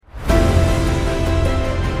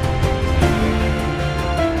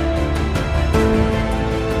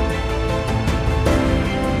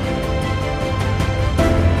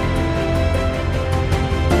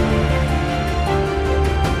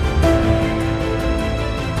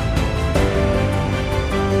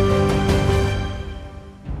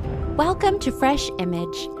to Fresh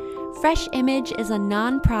Image. Fresh Image is a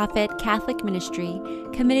nonprofit Catholic ministry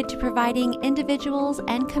committed to providing individuals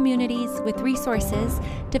and communities with resources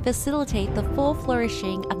to facilitate the full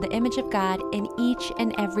flourishing of the image of God in each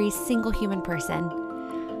and every single human person.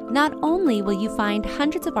 Not only will you find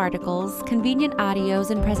hundreds of articles, convenient audios,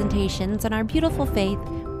 and presentations on our beautiful faith,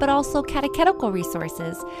 but also catechetical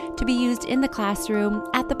resources to be used in the classroom,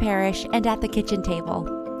 at the parish, and at the kitchen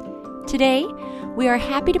table. Today, we are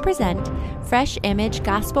happy to present Fresh Image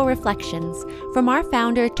Gospel Reflections from our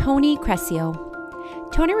founder, Tony Crescio.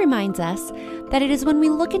 Tony reminds us that it is when we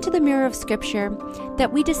look into the mirror of Scripture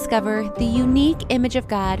that we discover the unique image of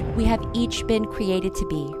God we have each been created to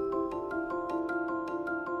be.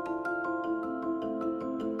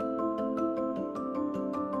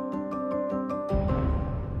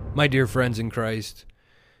 My dear friends in Christ,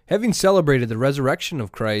 having celebrated the resurrection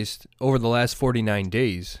of Christ over the last 49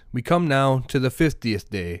 days, we come now to the 50th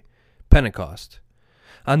day, Pentecost.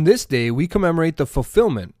 On this day, we commemorate the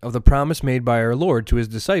fulfillment of the promise made by our Lord to his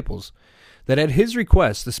disciples, that at his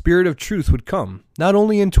request the Spirit of truth would come, not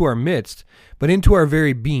only into our midst, but into our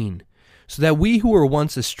very being, so that we who were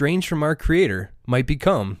once estranged from our Creator might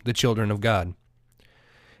become the children of God.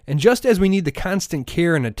 And just as we need the constant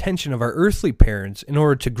care and attention of our earthly parents in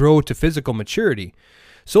order to grow to physical maturity,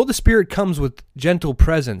 so the Spirit comes with gentle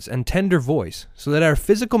presence and tender voice, so that our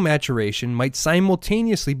physical maturation might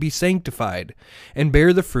simultaneously be sanctified and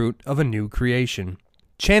bear the fruit of a new creation,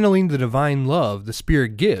 channeling the divine love the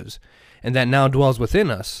Spirit gives, and that now dwells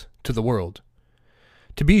within us, to the world.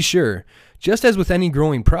 To be sure, just as with any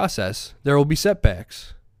growing process, there will be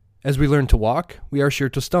setbacks. As we learn to walk, we are sure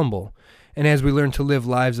to stumble, and as we learn to live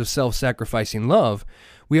lives of self-sacrificing love,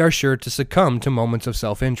 we are sure to succumb to moments of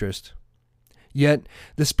self-interest. Yet,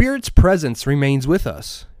 the Spirit's presence remains with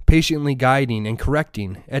us, patiently guiding and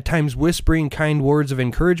correcting, at times whispering kind words of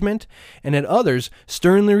encouragement, and at others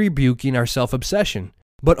sternly rebuking our self-obsession,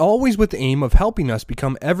 but always with the aim of helping us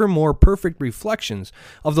become ever more perfect reflections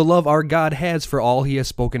of the love our God has for all he has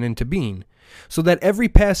spoken into being, so that every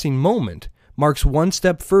passing moment marks one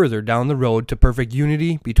step further down the road to perfect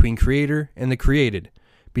unity between Creator and the created,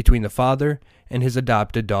 between the Father and his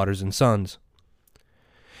adopted daughters and sons.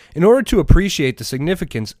 In order to appreciate the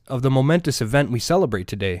significance of the momentous event we celebrate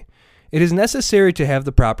today, it is necessary to have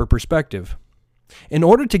the proper perspective. In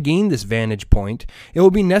order to gain this vantage point, it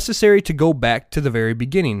will be necessary to go back to the very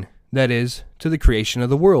beginning, that is, to the creation of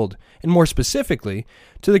the world, and more specifically,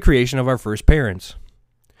 to the creation of our first parents.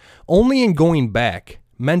 Only in going back,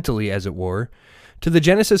 mentally as it were, to the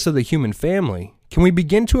genesis of the human family, can we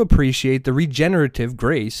begin to appreciate the regenerative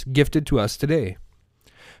grace gifted to us today.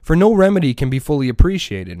 For no remedy can be fully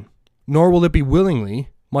appreciated, nor will it be willingly,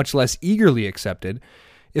 much less eagerly accepted,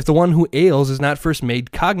 if the one who ails is not first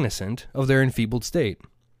made cognizant of their enfeebled state.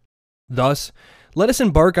 Thus, let us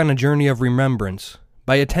embark on a journey of remembrance,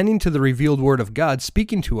 by attending to the revealed Word of God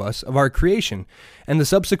speaking to us of our creation and the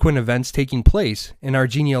subsequent events taking place in our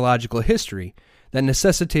genealogical history that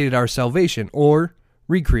necessitated our salvation or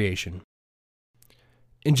recreation.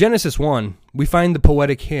 In Genesis 1, we find the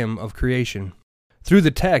poetic hymn of creation. Through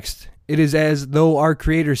the text, it is as though our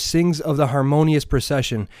Creator sings of the harmonious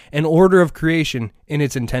procession and order of creation in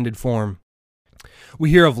its intended form.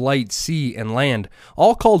 We hear of light, sea, and land,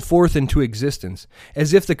 all called forth into existence,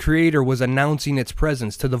 as if the Creator was announcing its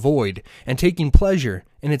presence to the void and taking pleasure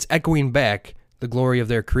in its echoing back the glory of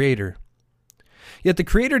their Creator. Yet the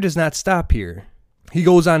Creator does not stop here. He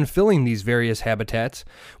goes on filling these various habitats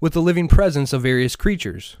with the living presence of various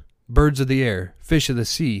creatures, birds of the air, fish of the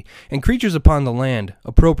sea, and creatures upon the land,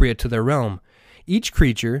 appropriate to their realm, each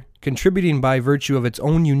creature contributing by virtue of its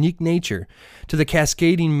own unique nature to the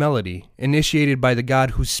cascading melody initiated by the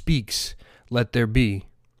God who speaks, "Let there be."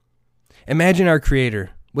 Imagine our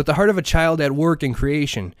Creator, with the heart of a child at work in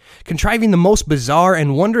creation, contriving the most bizarre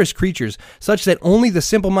and wondrous creatures such that only the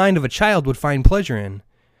simple mind of a child would find pleasure in.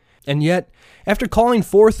 And yet, after calling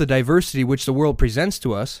forth the diversity which the world presents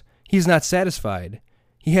to us, he is not satisfied.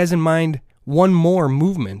 He has in mind one more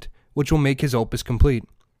movement which will make his opus complete.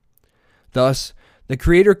 Thus, the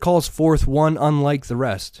Creator calls forth one unlike the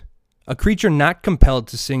rest, a creature not compelled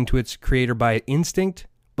to sing to its Creator by instinct,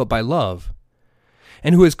 but by love,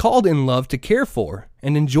 and who is called in love to care for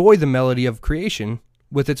and enjoy the melody of creation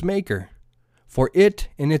with its Maker, for it,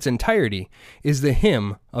 in its entirety, is the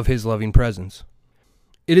hymn of his loving presence.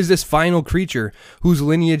 It is this final creature whose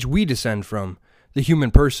lineage we descend from, the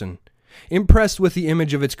human person, impressed with the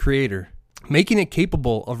image of its Creator, making it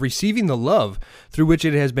capable of receiving the love through which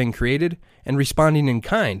it has been created and responding in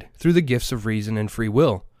kind through the gifts of reason and free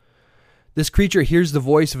will. This creature hears the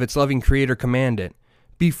voice of its loving Creator command it,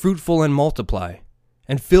 "Be fruitful and multiply,"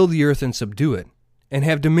 and fill the earth and subdue it, and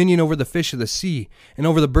have dominion over the fish of the sea, and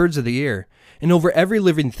over the birds of the air, and over every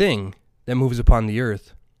living thing that moves upon the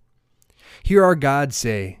earth. Hear our God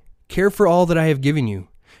say, care for all that I have given you.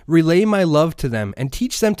 Relay my love to them, and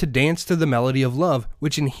teach them to dance to the melody of love,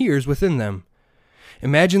 which inheres within them.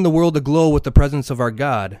 Imagine the world aglow with the presence of our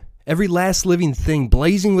God, every last living thing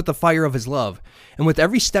blazing with the fire of his love, and with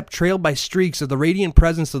every step trailed by streaks of the radiant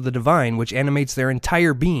presence of the divine which animates their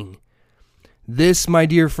entire being. This, my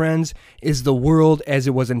dear friends, is the world as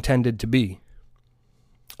it was intended to be.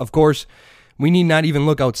 Of course, we need not even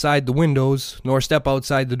look outside the windows, nor step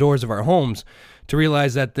outside the doors of our homes, to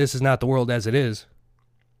realize that this is not the world as it is.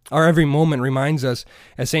 Our every moment reminds us,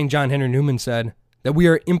 as St. John Henry Newman said, that we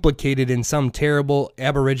are implicated in some terrible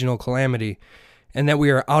aboriginal calamity, and that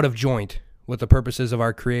we are out of joint with the purposes of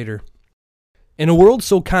our Creator. In a world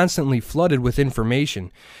so constantly flooded with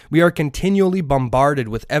information, we are continually bombarded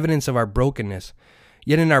with evidence of our brokenness,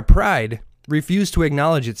 yet in our pride, refuse to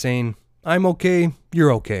acknowledge it, saying, I'm okay,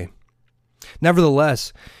 you're okay.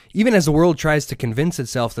 Nevertheless, even as the world tries to convince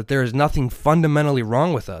itself that there is nothing fundamentally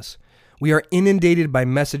wrong with us, we are inundated by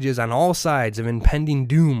messages on all sides of impending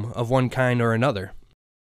doom of one kind or another.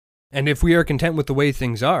 And if we are content with the way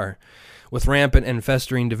things are, with rampant and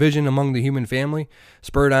festering division among the human family,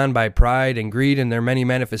 spurred on by pride and greed in their many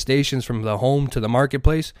manifestations from the home to the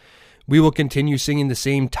marketplace, we will continue singing the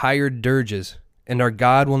same tired dirges, and our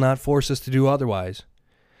God will not force us to do otherwise.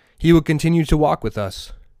 He will continue to walk with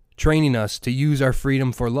us, training us to use our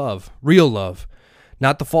freedom for love, real love,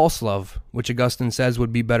 not the false love, which Augustine says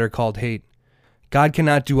would be better called hate. God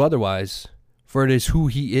cannot do otherwise, for it is who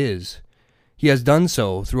he is. He has done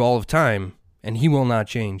so through all of time, and he will not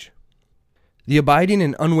change. The abiding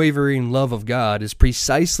and unwavering love of God is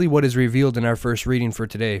precisely what is revealed in our first reading for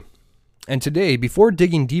today. And today, before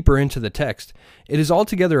digging deeper into the text, it is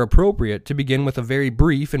altogether appropriate to begin with a very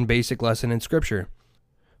brief and basic lesson in Scripture.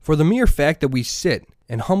 For the mere fact that we sit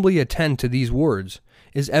and humbly attend to these words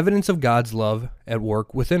is evidence of God's love at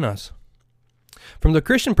work within us. From the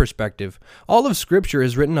Christian perspective, all of Scripture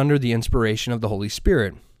is written under the inspiration of the Holy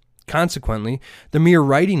Spirit. Consequently, the mere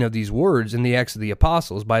writing of these words in the Acts of the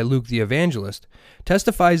Apostles by Luke the Evangelist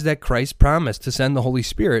testifies that Christ promised to send the Holy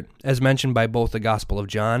Spirit, as mentioned by both the Gospel of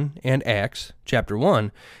John and Acts, chapter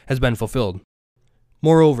 1, has been fulfilled.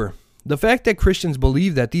 Moreover, the fact that Christians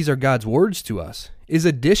believe that these are God's words to us is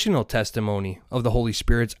additional testimony of the Holy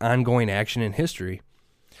Spirit's ongoing action in history.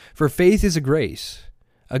 For faith is a grace,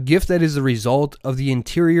 a gift that is the result of the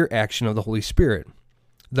interior action of the Holy Spirit.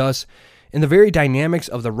 Thus, in the very dynamics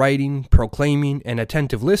of the writing, proclaiming, and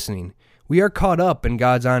attentive listening, we are caught up in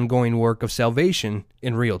God's ongoing work of salvation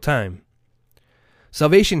in real time.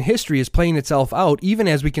 Salvation history is playing itself out even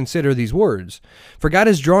as we consider these words, for God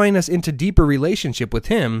is drawing us into deeper relationship with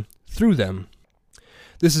Him through them.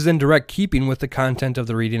 This is in direct keeping with the content of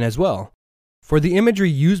the reading as well, for the imagery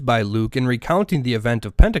used by Luke in recounting the event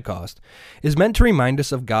of Pentecost is meant to remind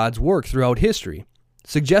us of God's work throughout history,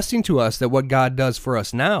 suggesting to us that what God does for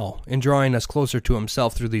us now in drawing us closer to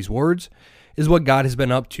Himself through these words is what God has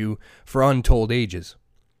been up to for untold ages.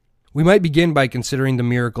 We might begin by considering the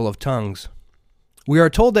miracle of tongues. We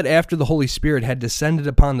are told that after the Holy Spirit had descended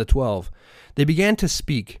upon the 12, they began to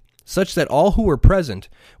speak, such that all who were present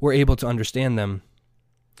were able to understand them.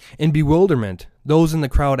 In bewilderment, those in the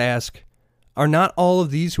crowd ask, "Are not all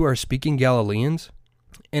of these who are speaking Galileans?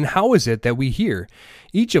 And how is it that we hear,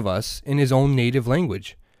 each of us in his own native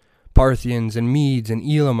language? Parthians and Medes and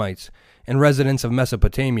Elamites, and residents of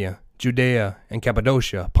Mesopotamia, Judea and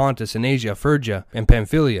Cappadocia, Pontus and Asia, Phrygia and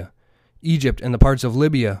Pamphylia, Egypt and the parts of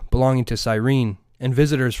Libya belonging to Cyrene, and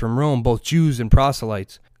visitors from Rome, both Jews and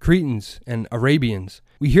proselytes, Cretans and Arabians.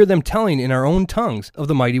 We hear them telling in our own tongues of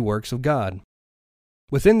the mighty works of God."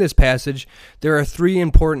 Within this passage, there are three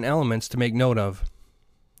important elements to make note of.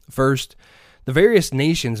 First, the various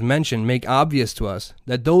nations mentioned make obvious to us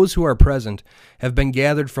that those who are present have been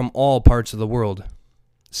gathered from all parts of the world.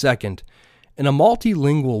 Second, in a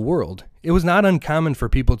multilingual world, it was not uncommon for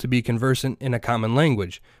people to be conversant in a common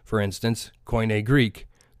language, for instance, Koine Greek,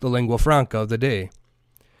 the lingua franca of the day.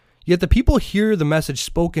 Yet the people hear the message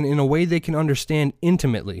spoken in a way they can understand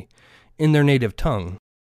intimately, in their native tongue.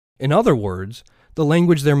 In other words, the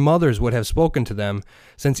language their mothers would have spoken to them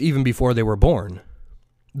since even before they were born.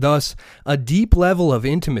 Thus, a deep level of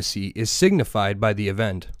intimacy is signified by the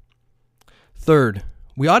event. Third,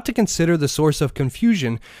 we ought to consider the source of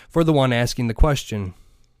confusion for the one asking the question.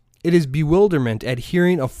 It is bewilderment at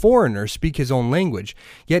hearing a foreigner speak his own language,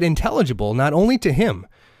 yet intelligible not only to him,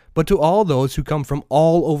 but to all those who come from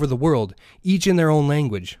all over the world, each in their own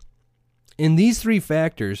language. In these three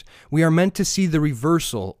factors, we are meant to see the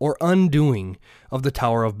reversal or undoing of the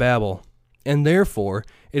Tower of Babel, and therefore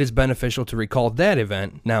it is beneficial to recall that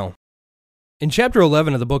event now. In chapter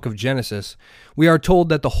 11 of the book of Genesis, we are told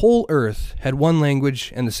that the whole earth had one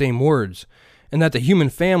language and the same words, and that the human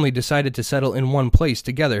family decided to settle in one place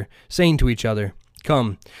together, saying to each other,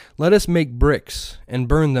 "Come, let us make bricks and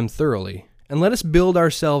burn them thoroughly, and let us build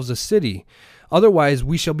ourselves a city, otherwise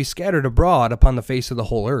we shall be scattered abroad upon the face of the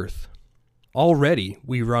whole earth." Already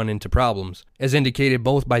we run into problems, as indicated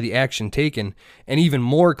both by the action taken and even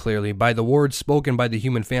more clearly by the words spoken by the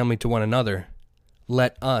human family to one another.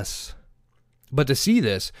 Let us. But to see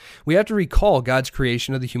this, we have to recall God's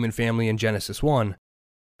creation of the human family in Genesis 1.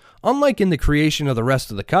 Unlike in the creation of the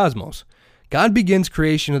rest of the cosmos, God begins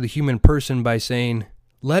creation of the human person by saying,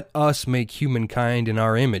 "Let us make humankind in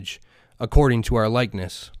our image, according to our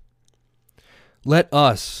likeness." Let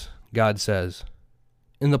us, God says.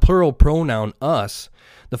 In the plural pronoun us,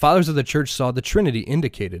 the fathers of the church saw the Trinity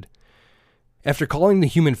indicated. After calling the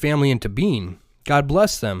human family into being, God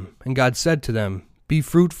blessed them, and God said to them, "Be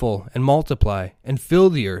fruitful and multiply, and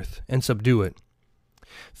fill the earth and subdue it."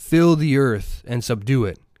 Fill the earth and subdue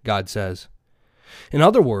it, God says. In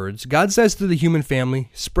other words, God says to the human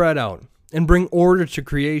family, spread out and bring order to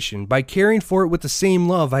creation by caring for it with the same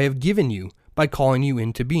love I have given you by calling you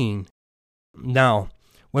into being. Now,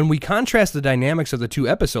 when we contrast the dynamics of the two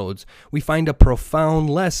episodes, we find a profound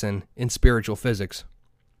lesson in spiritual physics.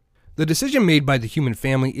 The decision made by the human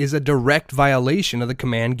family is a direct violation of the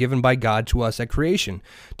command given by God to us at creation,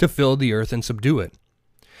 to fill the earth and subdue it.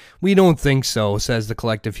 We don't think so, says the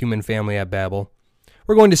collective human family at Babel.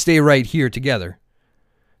 We're going to stay right here together.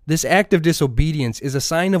 This act of disobedience is a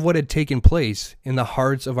sign of what had taken place in the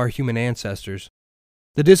hearts of our human ancestors.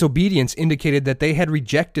 The disobedience indicated that they had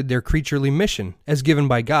rejected their creaturely mission as given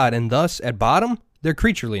by God, and thus, at bottom, their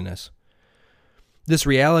creatureliness. This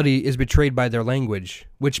reality is betrayed by their language,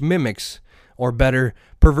 which mimics, or better,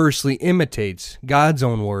 perversely imitates, God's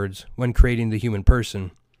own words when creating the human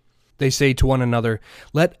person. They say to one another,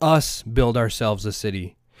 "Let us build ourselves a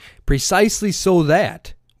city," precisely so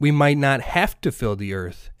that we might not have to fill the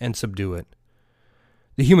earth and subdue it.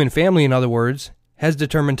 The human family, in other words, has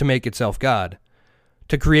determined to make itself God,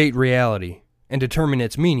 to create reality, and determine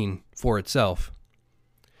its meaning for itself.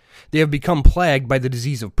 They have become plagued by the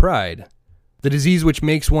disease of pride, the disease which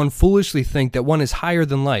makes one foolishly think that one is higher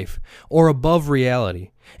than life, or above reality,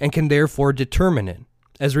 and can therefore determine it,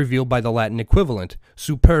 as revealed by the Latin equivalent,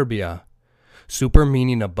 superbia, super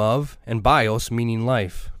meaning above, and bios meaning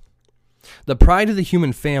life. The pride of the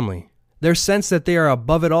human family, their sense that they are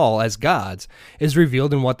above it all as gods, is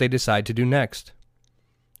revealed in what they decide to do next.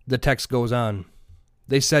 The text goes on.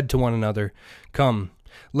 They said to one another, "Come,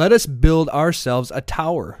 let us build ourselves a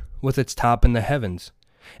tower with its top in the heavens,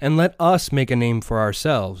 and let us make a name for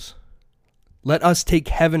ourselves. Let us take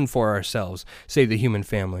heaven for ourselves," say the human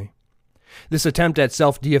family. This attempt at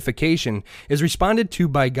self-deification is responded to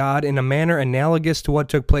by God in a manner analogous to what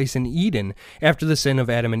took place in Eden after the sin of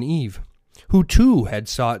Adam and Eve, who too had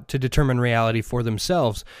sought to determine reality for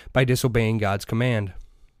themselves by disobeying God's command.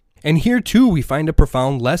 And here too we find a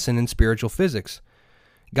profound lesson in spiritual physics.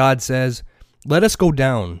 God says, "Let us go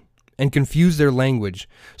down and confuse their language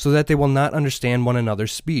so that they will not understand one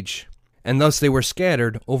another's speech." And thus they were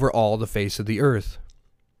scattered over all the face of the earth.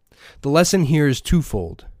 The lesson here is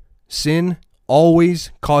twofold. Sin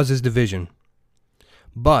always causes division.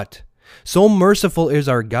 But so merciful is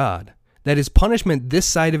our God that his punishment this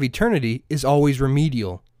side of eternity is always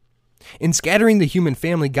remedial. In scattering the human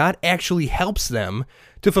family, God actually helps them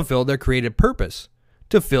to fulfill their created purpose,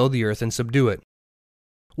 to fill the earth and subdue it.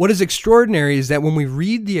 What is extraordinary is that when we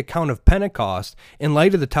read the account of Pentecost in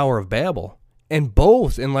light of the Tower of Babel, and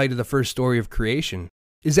both in light of the first story of creation,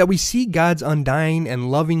 is that we see God's undying and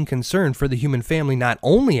loving concern for the human family not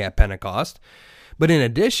only at Pentecost, but in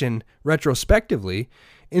addition, retrospectively,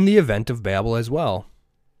 in the event of Babel as well.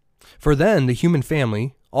 For then, the human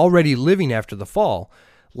family, already living after the fall,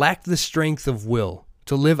 lacked the strength of will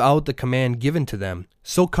to live out the command given to them,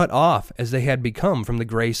 so cut off as they had become from the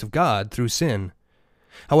grace of God through sin.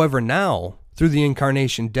 However, now, through the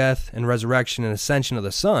incarnation, death, and resurrection and ascension of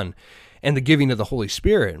the Son, and the giving of the Holy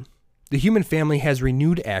Spirit, the human family has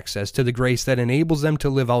renewed access to the grace that enables them to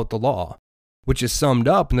live out the law, which is summed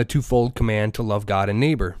up in the twofold command to love God and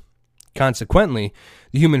neighbor. Consequently,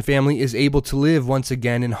 the human family is able to live once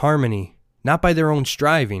again in harmony, not by their own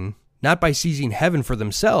striving, not by seizing heaven for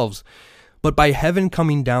themselves, but by heaven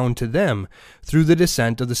coming down to them through the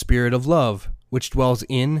descent of the Spirit of love, which dwells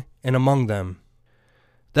in and among them.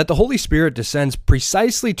 That the Holy Spirit descends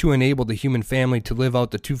precisely to enable the human family to live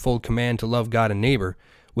out the twofold command to love God and neighbor,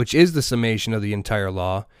 which is the summation of the entire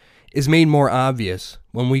law, is made more obvious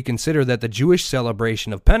when we consider that the Jewish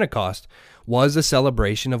celebration of Pentecost was a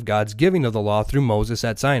celebration of God's giving of the law through Moses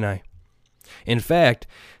at Sinai. In fact,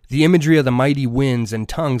 the imagery of the mighty winds and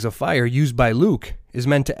tongues of fire used by Luke is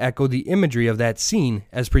meant to echo the imagery of that scene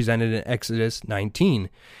as presented in Exodus 19,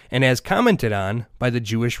 and as commented on by the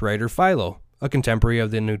Jewish writer Philo, a contemporary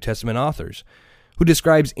of the New Testament authors, who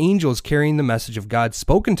describes angels carrying the message of God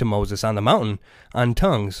spoken to Moses on the mountain on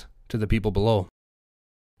tongues to the people below.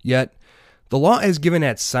 Yet, the law as given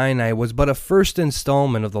at Sinai was but a first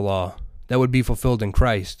installment of the law that would be fulfilled in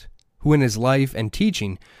Christ, who in his life and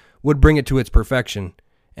teaching would bring it to its perfection,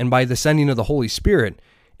 and by the sending of the Holy Spirit,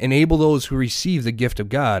 enable those who receive the gift of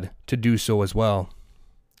God to do so as well.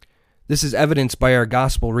 This is evidenced by our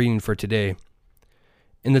gospel reading for today.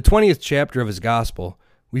 In the 20th chapter of his gospel,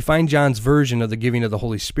 we find John's version of the giving of the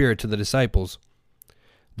Holy Spirit to the disciples.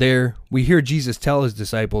 There, we hear Jesus tell his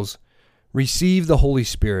disciples, "Receive the Holy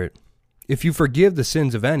Spirit. If you forgive the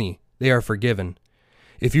sins of any, they are forgiven.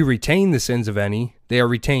 If you retain the sins of any, they are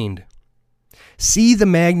retained." See the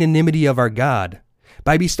magnanimity of our God.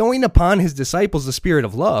 By bestowing upon his disciples the spirit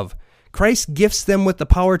of love, Christ gifts them with the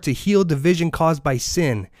power to heal division caused by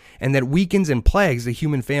sin, and that weakens and plagues the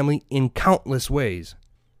human family in countless ways.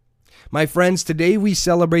 My friends, today we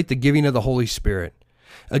celebrate the giving of the Holy Spirit,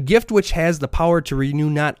 a gift which has the power to renew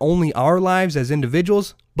not only our lives as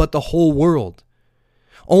individuals, but the whole world.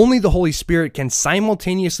 Only the Holy Spirit can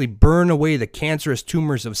simultaneously burn away the cancerous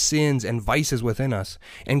tumors of sins and vices within us,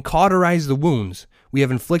 and cauterize the wounds we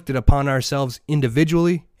have inflicted upon ourselves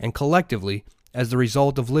individually and collectively as the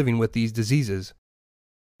result of living with these diseases.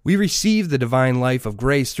 We receive the divine life of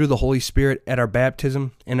grace through the Holy Spirit at our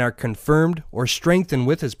baptism and are confirmed or strengthened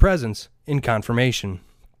with his presence in confirmation.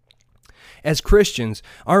 As Christians,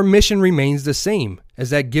 our mission remains the same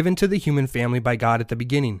as that given to the human family by God at the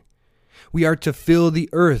beginning. We are to fill the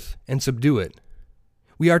earth and subdue it.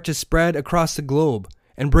 We are to spread across the globe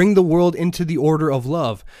and bring the world into the order of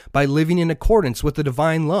love by living in accordance with the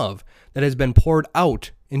divine love that has been poured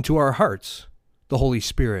out into our hearts, the Holy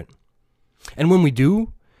Spirit. And when we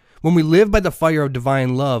do, when we live by the fire of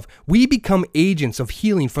divine love, we become agents of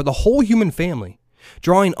healing for the whole human family,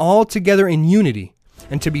 drawing all together in unity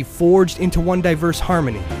and to be forged into one diverse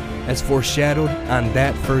harmony, as foreshadowed on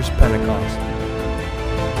that first Pentecost.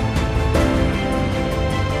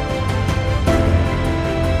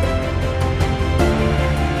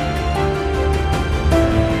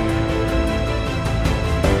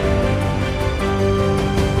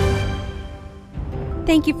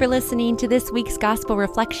 Thank you for listening to this week's Gospel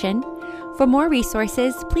Reflection. For more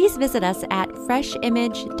resources, please visit us at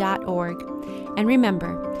freshimage.org. And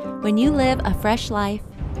remember, when you live a fresh life,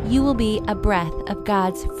 you will be a breath of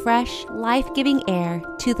God's fresh, life-giving air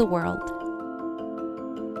to the world.